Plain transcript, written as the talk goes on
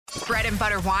Bread and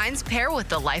butter wines pair with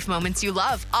the life moments you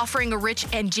love, offering a rich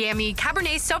and jammy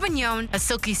Cabernet Sauvignon, a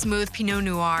silky smooth Pinot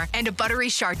Noir, and a buttery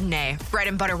Chardonnay. Bread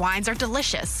and butter wines are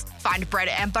delicious. Find Bread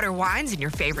and butter wines in your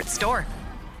favorite store.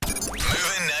 Moving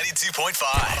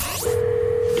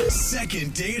 92.5.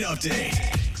 Second date update.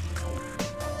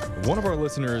 One of our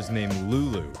listeners named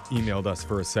Lulu emailed us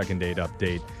for a second date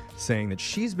update saying that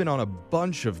she's been on a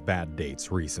bunch of bad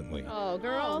dates recently. Oh,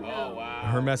 girl. Oh, wow.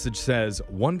 Her message says,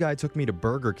 one guy took me to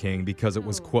Burger King because it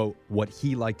was, quote, what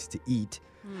he liked to eat.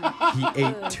 He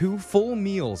ate 2 full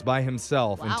meals by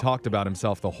himself and talked about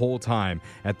himself the whole time.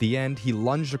 At the end, he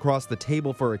lunged across the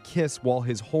table for a kiss while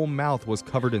his whole mouth was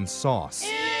covered in sauce.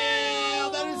 Ew,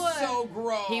 that is so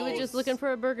gross. He was just looking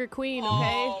for a Burger Queen, okay?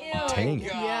 Oh, my Tangy.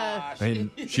 gosh. Yeah.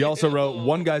 And she also wrote,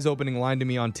 one guy's opening line to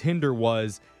me on Tinder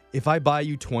was, if I buy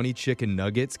you 20 chicken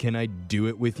nuggets, can I do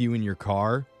it with you in your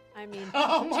car? I mean,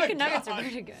 Oh my chicken nuggets are God.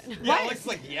 pretty good. Yeah, Alex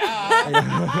like,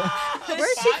 yeah.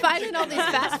 Where's she finding all these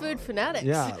fast food fanatics?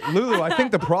 Yeah, Lulu, I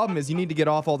think the problem is you need to get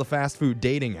off all the fast food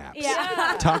dating apps.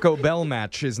 Yeah. Taco Bell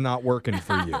match is not working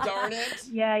for you. Darn it.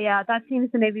 Yeah, that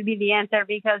seems to maybe be the answer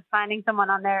because finding someone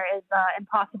on there is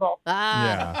impossible.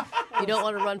 Yeah. You don't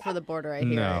want to run for the border, I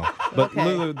hear. No. But Okay.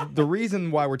 Lulu, the reason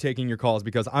why we're taking your call is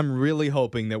because I'm really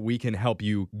hoping that we can help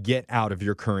you get out of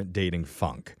your current dating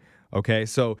funk. Okay,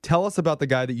 so tell us about the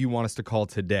guy that you want us to call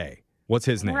today. What's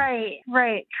his name?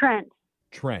 Right. Trent.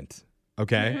 Trent.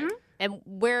 Okay. Mm-hmm. And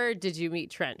where did you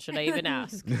meet Trent? Should I even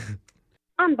ask?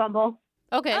 On Bumble.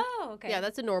 Okay. Oh, okay. Yeah,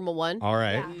 that's a normal one. All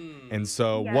right. Yeah. And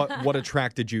so Yeah. what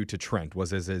attracted you to Trent?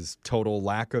 Was his total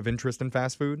lack of interest in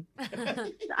fast food?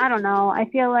 I don't know. I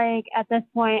feel like at this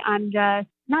point, I'm just,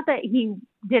 not that he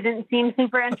didn't seem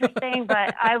super interesting,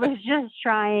 but I was just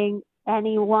trying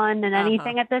anyone and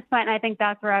anything at this point. And I think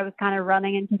that's where I was kind of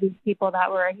running into these people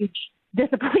that were a huge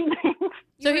disappointment.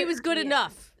 So he was good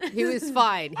enough. He was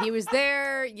fine. He was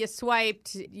there. You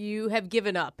swiped. You have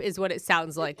given up, is what it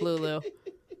sounds like, Lulu.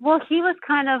 Well, he was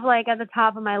kind of like at the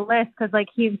top of my list because like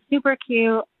he was super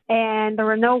cute and there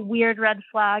were no weird red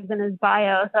flags in his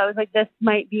bio. So I was like, this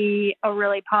might be a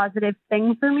really positive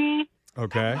thing for me.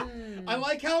 Okay. I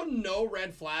like how no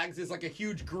red flags is like a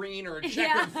huge green or a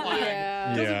checkered flag. Yeah.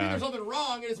 Doesn't Yeah. mean there's something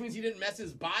wrong. It just means he didn't mess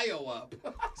his bio up.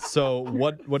 So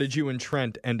what did you and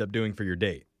Trent end up doing for your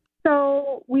date?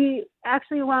 So we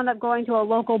actually wound up going to a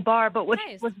local bar, but what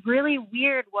Nice. was really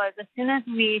weird was as soon as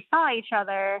we saw each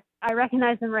other, I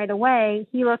recognized him right away.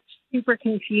 He looked super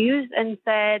confused and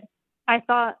said, I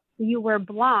thought you were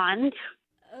blonde.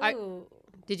 Oh.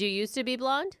 Did you used to be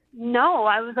blonde? No,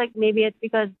 I was like, maybe it's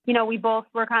because, we both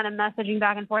were kind of messaging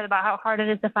back and forth about how hard it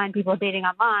is to find people dating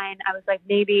online. I was like,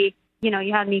 maybe,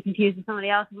 you had me confused with somebody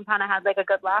else. And we kind of had like a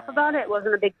good laugh about it. It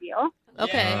wasn't a big deal.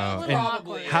 Okay. Yeah, Oh, little and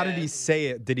awkward. how did he say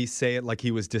it? Did he say it like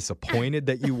he was disappointed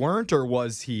that you weren't, or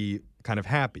was he kind of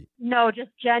happy? No, just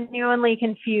genuinely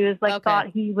confused. Like Okay. thought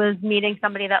he was meeting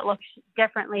somebody that looked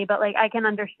differently. But like I can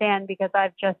understand because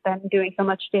I've just been doing so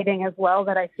much dating as well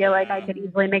that I feel like I could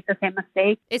easily make the same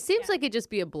mistake. It seems like it'd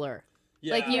just be a blur.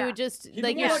 Yeah. Like you Yeah. just, He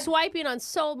like looked you're like- swiping on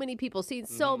so many people, seeing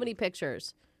so many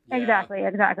pictures. Yeah. Exactly.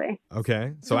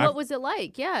 Okay. So af- what was it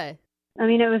like? Yeah. I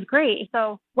mean, it was great.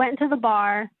 So went into the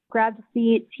bar, grabbed a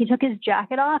seat. He took his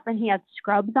jacket off and he had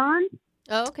scrubs on.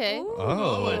 Oh, okay. Ooh.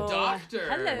 Oh, a doctor.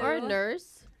 Hello. Or a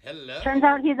nurse. Hello. Turns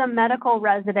out he's a medical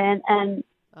resident and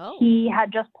Oh. he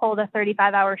had just pulled a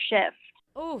 35-hour shift.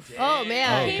 Oof. Oh,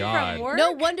 man. Oh, Came God. from work?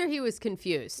 No wonder he was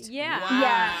confused. Yeah. Wow.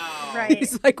 Yeah, right.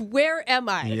 He's like, where am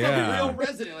I? He's Yeah. a real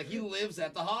resident. Like, he lives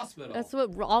at the hospital. That's what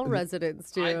all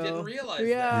residents do. I didn't realize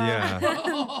Yeah. that.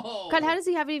 Yeah. Oh. God, how does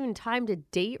he have even time to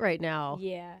date right now?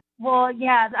 Yeah. Well,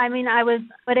 yeah, I mean,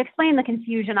 would explain the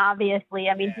confusion, obviously.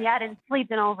 I mean, he hadn't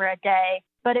slept in over a day,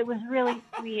 but it was really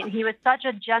sweet. He was such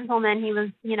a gentleman. He was,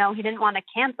 he didn't want to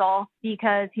cancel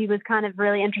because he was kind of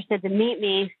really interested to meet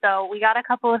me. So we got a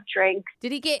couple of drinks.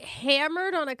 Did he get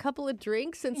hammered on a couple of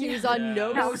drinks since he was on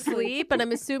no Yeah. sleep? And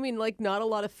I'm assuming like not a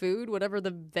lot of food, whatever the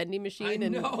vending machine I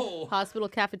and know. hospital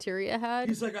cafeteria had.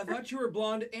 He's like, I thought you were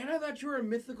blonde, and I thought you were a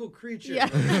mythical creature. Yeah,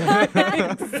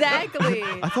 exactly.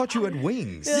 I thought you had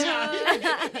wings.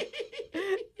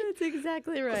 That's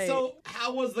exactly right. So,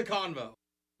 how was the convo?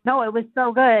 No, it was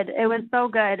so good. It was so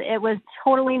good. It was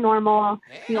totally normal.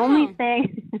 The only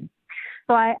thing,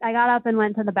 so I got up and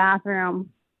went to the bathroom.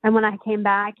 And when I came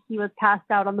back, he was passed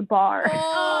out on the bar.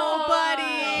 oh,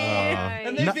 buddy.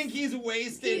 And they No- think he's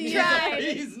wasted. He He's tried. like,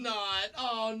 he's not.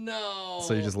 Oh, no.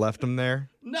 So you just left him there?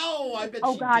 No, I bet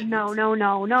Oh, she God, didn't.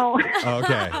 no. Oh,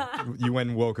 okay. You went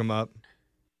and woke him up?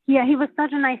 Yeah, he was such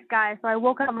a nice guy. So I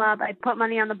woke him up. I put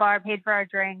money on the bar, paid for our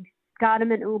drink, got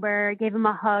him an Uber, gave him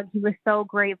a hug. He was so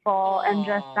grateful. And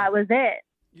just, Aw. that was it.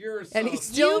 You're so And he's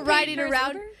still paid riding for his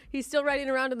around. Uber? He's still riding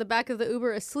around in the back of the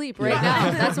Uber asleep right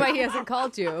now. That's why he hasn't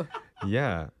called you.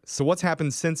 Yeah. So what's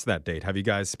happened since that date? Have you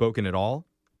guys spoken at all?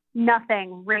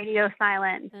 Nothing, radio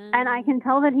silent. And I can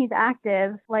tell that he's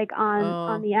active, like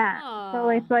on the app. So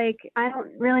it's like, I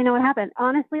don't really know what happened.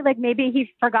 Honestly, like maybe he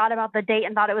forgot about the date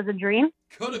and thought it was a dream.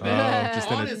 Could have been.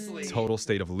 Just honestly. in a total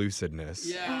state of lucidness.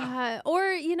 Yeah.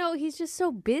 Or, he's just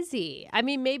so busy. I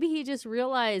mean, maybe he just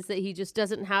realized that he just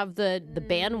doesn't have the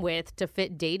bandwidth to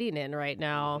fit dating in right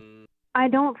now. I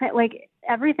don't think, like,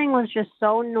 everything was just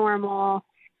so normal.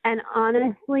 And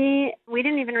honestly, we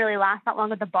didn't even really last that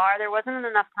long at the bar. There wasn't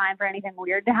enough time for anything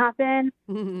weird to happen.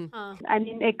 I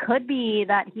mean, it could be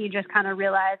that he just kind of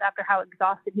realized after how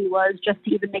exhausted he was just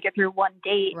to even make it through one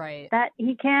date that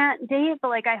he can't date. But,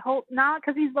 like, I hope not,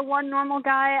 because he's the one normal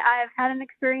guy I've had an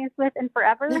experience with in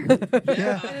forever.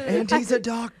 Yeah, and he's a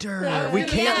doctor. We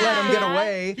can't let him get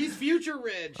away. He's future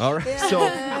rich. All right, so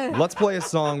let's play a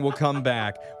song. We'll come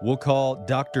back. We'll call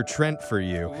Dr. Trent for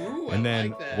you, and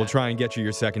then we'll try and get you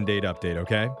your second date update,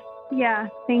 okay? Yeah,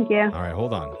 thank you. All right,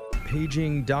 hold on.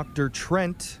 Paging Dr.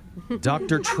 Trent.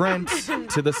 Dr. Trent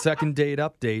to the second date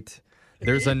update.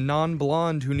 There's a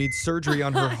non-blonde who needs surgery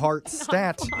on her heart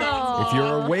stat. If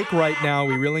you're awake right now,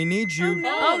 we really need you.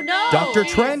 Oh, no. Dr.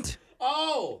 Trent.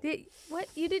 Oh. What?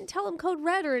 You didn't tell him code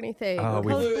red or anything. Oh, Code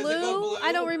we- Is it blue? code blue?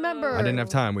 I don't remember. I didn't have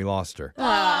time. We lost her. Oh,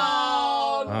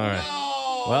 All right.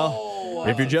 no. Well,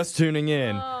 if you're just tuning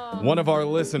in, one of our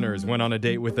listeners went on a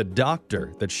date with a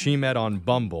doctor that she met on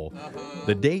Bumble.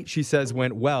 The date, she says,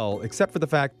 went well, except for the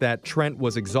fact that Trent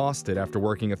was exhausted after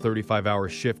working a 35-hour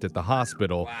shift at the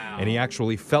hospital, and he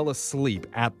actually fell asleep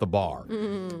at the bar.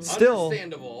 Still,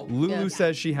 Understandable. Lulu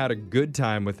says she had a good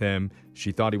time with him.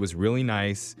 She thought he was really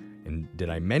nice. And did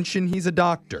I mention he's a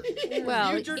doctor?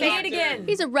 Well, Future Say it doctor. again.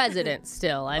 he's a resident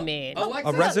still. I mean, Alexa.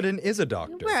 A resident is a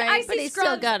doctor. right, I but see he's still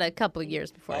scrubs. got a couple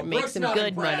years before he makes Brooke's some not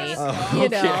good money. impressed. You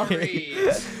know. Sorry.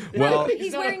 Well,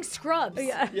 He's wearing scrubs.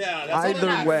 Yeah, that's all either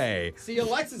that way, See,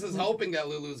 Alexis is hoping that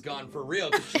Lulu's gone for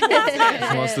real. 'Cause she wants in.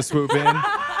 she wants to swoop in.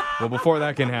 Well, before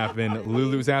that can happen,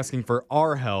 Lulu's asking for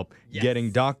our help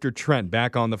getting Dr. Trent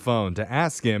back on the phone to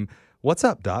ask him, what's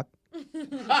up, Doc?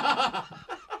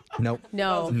 Nope.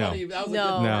 No. No. Funny, that was a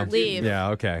No. good No. cartoon. Leave. Yeah,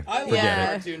 okay. I love Forget Yeah. it.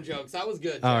 cartoon jokes. That was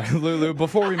good. All right, Lulu,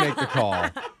 before we make the call,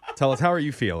 tell us, how are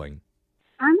you feeling?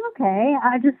 I'm okay.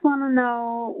 I just want to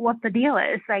know what the deal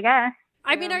is, I guess.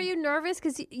 I mean, are you nervous?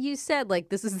 Because you said, like,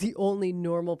 this is the only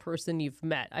normal person you've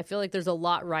met. I feel like there's a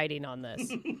lot riding on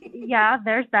this. Yeah,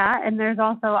 there's that. And there's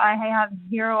also, I have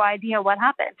zero idea what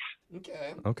happened.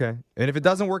 Okay. Okay. And if it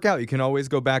doesn't work out, you can always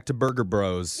go back to Burger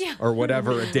Bros or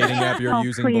whatever a dating app you're Oh,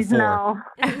 using please before.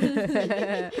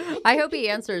 no. I hope he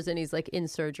answers and he's, like, in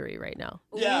surgery right now.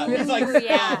 Yeah, he's like,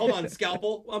 yeah. hold on,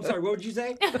 scalpel. I'm sorry, what would you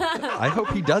say? I hope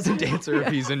he doesn't answer if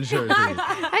he's in surgery.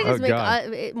 I just Oh, make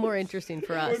God. it more interesting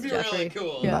for us, would be Jeffrey. really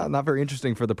cool. Yeah. Not very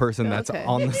interesting for the person that's Okay.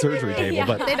 on the surgery table,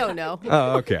 but They don't know.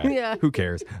 oh, okay. Yeah. Who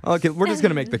cares? Okay, we're just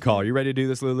gonna make the call. You ready to do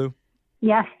this, Lulu?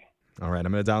 Yes. All right,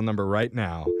 I'm gonna dial the number right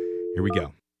now. Here we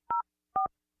go.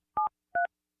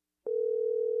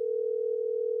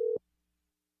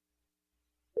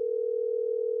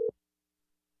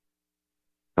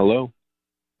 Hello?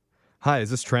 Hi, is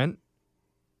this Trent?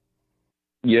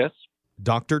 Yes?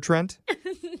 Dr. Trent?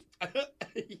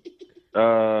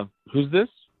 Who's this?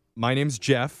 My name's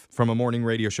Jeff from a morning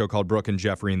radio show called Brooke and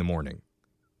Jeffrey in the Morning.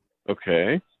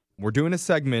 Okay. We're doing a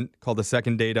segment called the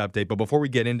Second Date Update, but before we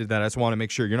get into that, I just want to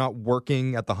make sure you're not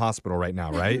working at the hospital right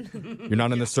now, right? You're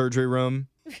not in the surgery room?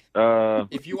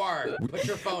 If you are, put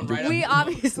your phone right We up.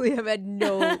 obviously have had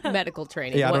no medical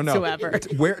training Yeah, I don't whatsoever.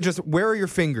 know. Where are your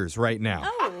fingers right now?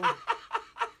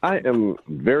 I am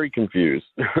very confused.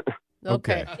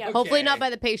 Okay. Yeah. Hopefully Okay. not by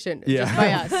the patient, Yeah. just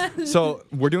by us. So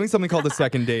we're doing something called the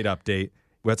Second Date Update.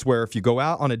 That's where if you go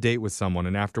out on a date with someone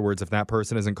and afterwards, if that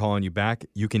person isn't calling you back,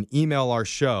 you can email our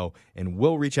show and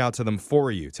we'll reach out to them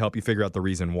for you to help you figure out the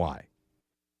reason why.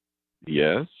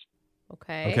 Yes?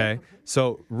 Okay. Okay?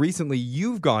 So recently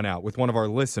you've gone out with one of our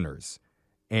listeners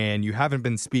and you haven't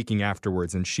been speaking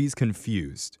afterwards and she's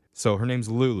confused. So her name's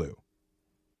Lulu.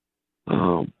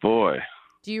 Oh, boy.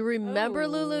 Do you remember,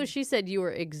 Lulu? She said you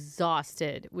were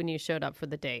exhausted when you showed up for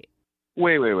the date.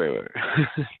 Wait.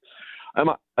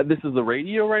 This is the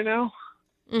radio right now?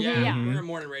 Yeah, Mhm. we're a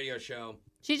morning radio show.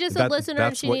 She's just a listener and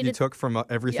That's she what you needed... took from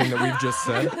everything that we've just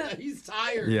said? He's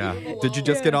tired. Yeah. Leave him Did you alone.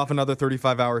 just get off another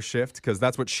 35-hour shift? Because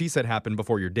that's what she said happened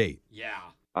before your date. Yeah.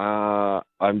 I'm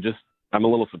a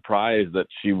little surprised that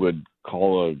she would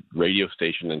call a radio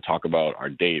station and talk about our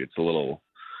date. It's a little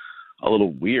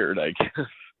weird, I guess.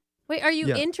 Wait, are you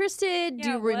Yeah. interested? Do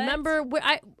Yeah, you what? remember?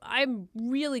 I'm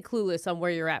really clueless on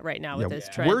where you're at right now with this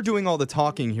trend. We're doing all the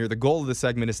talking here. The goal of the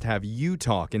segment is to have you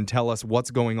talk and tell us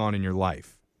what's going on in your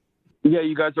life. Yeah,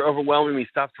 you guys are overwhelming me.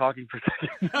 Stop talking for a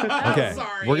second. Okay,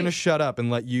 Sorry. we're going to shut up and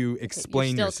let you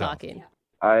explain You're still yourself. talking.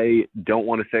 I don't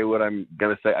want to say what I'm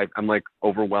going to say. I'm like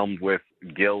overwhelmed with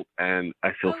guilt, and I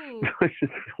feel Oh. I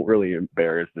just feel really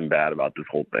embarrassed and bad about this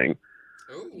whole thing.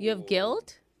 Ooh. You have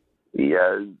guilt?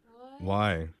 Yeah,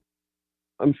 Why?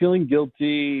 I'm feeling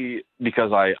guilty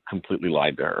because I completely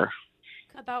lied to her.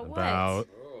 About what? About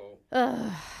Oh.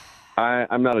 Ugh.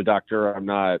 I'm not a doctor. I'm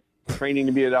not training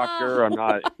to be a doctor. I'm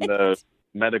not in the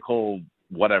medical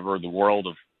whatever, the world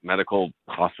of medical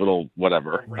hospital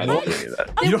whatever. I don't do any of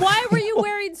that. Then why were you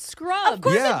wearing scrubs? Of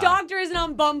course, Yeah. a doctor isn't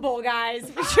on Bumble, guys.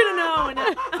 We should have known.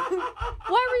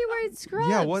 Why were you wearing scrubs?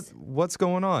 Yeah, what's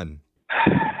going on?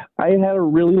 I had a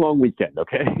really long weekend,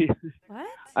 okay? What?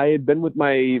 I had been with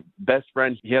my best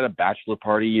friend. He had a bachelor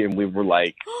party, and we were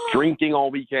like drinking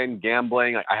all weekend,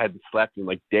 gambling. I hadn't slept in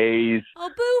like days. Oh,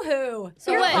 boo-hoo.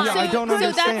 So You're what? fine. Yeah, I don't so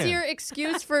that's understand. your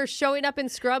excuse for showing up in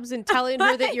scrubs and telling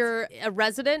her that you're a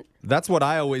resident? That's what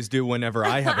I always do whenever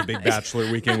I have a big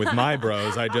bachelor weekend with my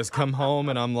bros. I just come home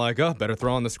and I'm like, oh, better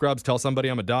throw on the scrubs, tell somebody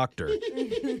I'm a doctor.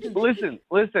 Listen.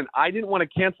 I didn't want to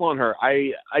cancel on her.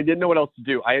 I didn't know what else to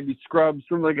do. I had these scrubs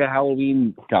from like a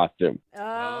Halloween costume.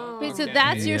 Oh. Wait, so Okay.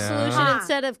 that's your Yeah. solution Huh.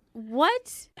 instead of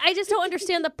what? I just don't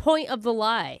understand the point of the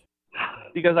lie.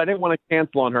 Because I didn't want to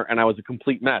cancel on her, and I was a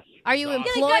complete mess. Are you Yeah, Yeah,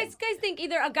 employed? like guys think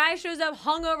either a guy shows up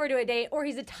hungover to a date or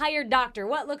he's a tired doctor.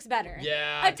 What looks better?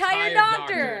 Yeah. A tired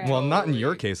doctor. Well, not in your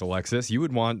Totally. case, Alexis. You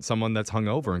would want someone that's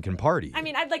hungover and can party. I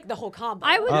mean, I'd like the whole combo.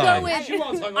 I would Oh. go with She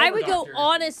wants hungover I would go doctor.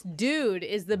 honest dude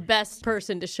is the best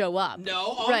person to show up.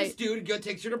 No, honest Right. dude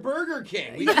takes her to Burger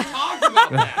King. We just talked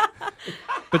about that.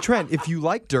 But Trent, if you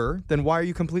liked her, then why are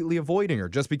you completely avoiding her?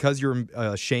 Just because you're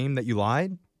ashamed that you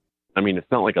lied? I mean,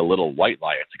 it's not like a little white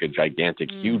lie. It's like a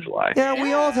gigantic, huge lie. Yeah,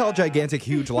 we all tell gigantic,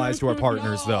 huge lies to our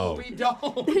partners, No, though. we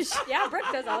don't. Yeah, Brooke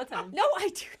does all the time. No, I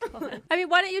do not. I mean,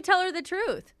 why don't you tell her the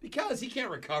truth? Because he can't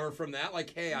recover from that.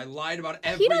 Like, hey, I lied about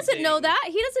everything. He doesn't know that.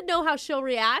 He doesn't know how she'll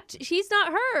react. She's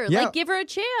not her. Yeah. Like, give her a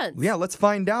chance. Yeah, let's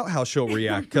find out how she'll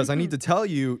react. Because I need to tell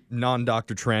you,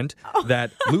 non-Dr. Trent,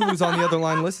 that Lulu's on the other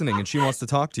line listening and she wants to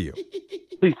talk to you.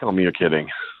 Please tell me you're kidding.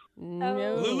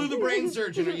 No. Lulu the brain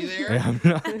surgeon, are you there? Yeah, I'm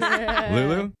not-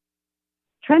 Lulu?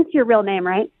 Trent's your real name,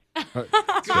 right? Good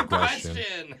question.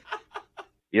 question.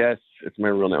 Yes, it's my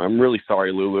real name. I'm really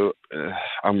sorry, Lulu.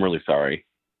 I'm really sorry.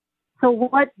 So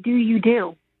what do you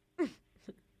do?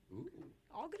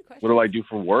 All good questions. What do I do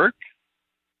for work?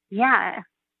 Yeah.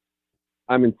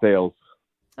 I'm in sales.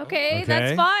 Okay, Okay.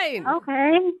 that's fine.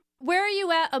 Okay. Where are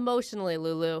you at emotionally,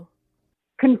 Lulu?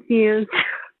 Confused.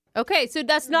 Okay, so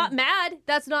that's not mad.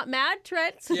 That's not mad,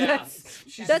 Trent. Yeah. That's,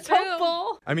 that's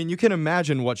hopeful. I mean, you can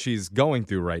imagine what she's going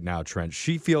through right now, Trent.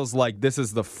 She feels like this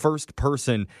is the first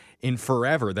person in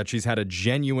forever that she's had a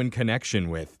genuine connection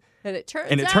with. And it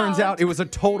turns out it was a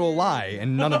total lie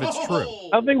and none of it's true.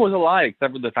 Nothing was a lie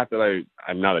except for the fact that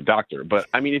I'm not a doctor. But,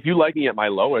 I mean, if you like me at my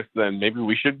lowest, then maybe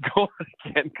we should go on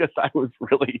again because I was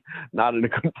really not in a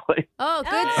good place. Oh,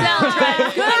 good Oh. sell,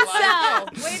 Trent. Good I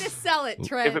sell. Way to sell it,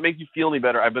 Trent. If it makes you feel any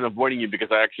better, I've been avoiding you because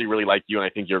I actually really like you and I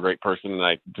think you're a great person and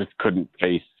I just couldn't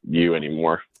face you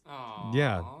anymore. Aw.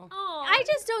 Yeah. I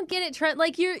just don't get it, Trent.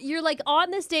 Like you're like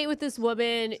on this date with this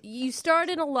woman. You start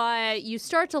in a lie. You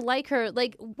start to like her.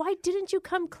 Like, why didn't you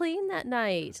come clean that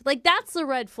night? Like, that's the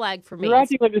red flag for me. You're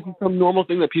acting like this is some normal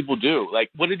thing that people do. Like,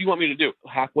 what did you want me to do?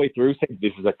 Halfway through say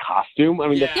this is a costume? I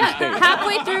mean, that's Yeah, insane.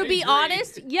 halfway through, I be agree.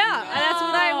 honest. Yeah, that's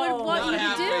what I would want Not you to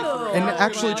halfway do. through. And Talk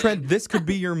actually, about Trent, it. this could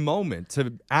be your moment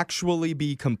to actually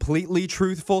be completely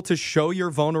truthful, to show your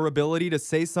vulnerability, to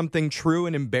say something true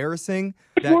and embarrassing.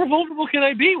 How more vulnerable can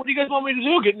I be? What do you guys want me to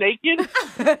do? Get naked?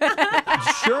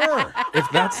 Sure, if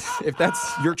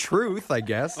that's your truth, I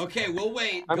guess. Okay, we'll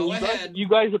wait. I mean, Go you guys- ahead. You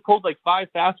guys have pulled like 5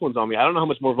 fast ones on me. I don't know how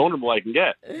much more vulnerable I can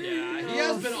get. Yeah, he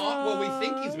has been on. Well, we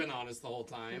think he's been honest the whole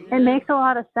time. It makes a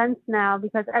lot of sense now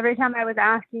because every time I was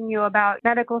asking you about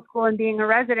medical school and being a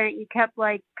resident, you kept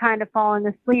like kind of falling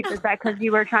asleep. Is that because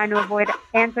you were trying to avoid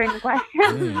answering the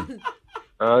question?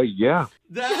 Yeah.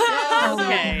 That's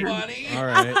Okay. so funny. All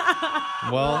right.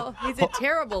 Well, Well, he's a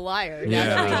terrible liar. Yeah.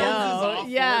 That's what we Toes is know. off 4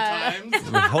 Yeah.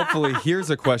 times. hopefully, here's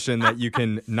a question that you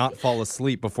can not fall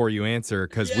asleep before you answer,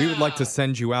 because we would like to Yeah.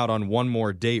 send you out on one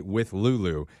more date with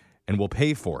Lulu, and we'll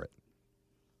pay for it.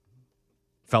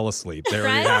 Fell asleep. There it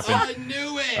Right? happened. I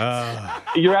knew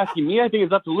it. You're asking me? I think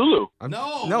it's up to Lulu.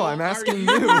 No, I'm are asking you?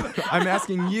 you. I'm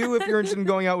asking you if you're interested in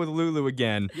going out with Lulu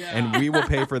again, Yeah. and we will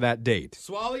pay for that date.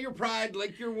 Swallow your pride,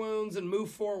 lick your wounds, and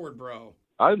move forward, bro.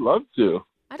 I'd love to.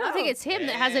 I don't think it's him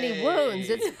that has any wounds.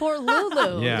 It's poor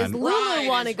Lulu. Yeah. Does Lulu Right,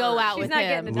 want to it's go her. out She's with not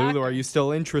him? getting Lulu, are you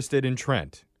still interested in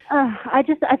Trent? I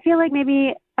feel like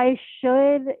maybe I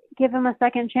should give him a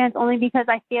second chance only because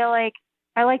I feel like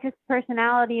I like his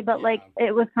personality, but like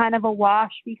it was kind of a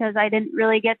wash because I didn't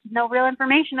really get to know real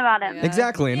information about him.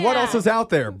 Exactly. And what else is out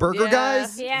there? Burger Yeah.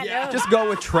 guys? Yeah, no. Just go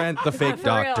with Trent, the fake For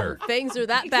real. doctor. Things are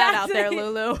that bad out there,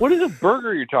 Lulu. What is a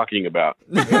burger you're talking about?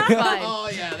 Fine. Oh,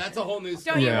 yeah, that's a whole new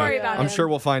story. Don't you worry about I'm it. sure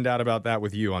we'll find out about that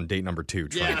with you on date number 2,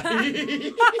 Trent. Yeah.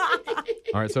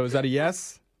 All right, so is that a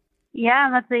yes? Yeah,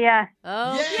 that's a yes.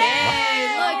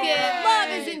 Okay, look it. Love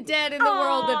isn't dead in the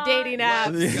world of dating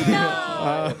apps.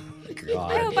 No.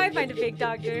 God. I hope I find a fake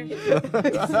doctor.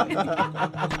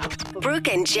 Brooke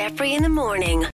and Jeffrey in the morning.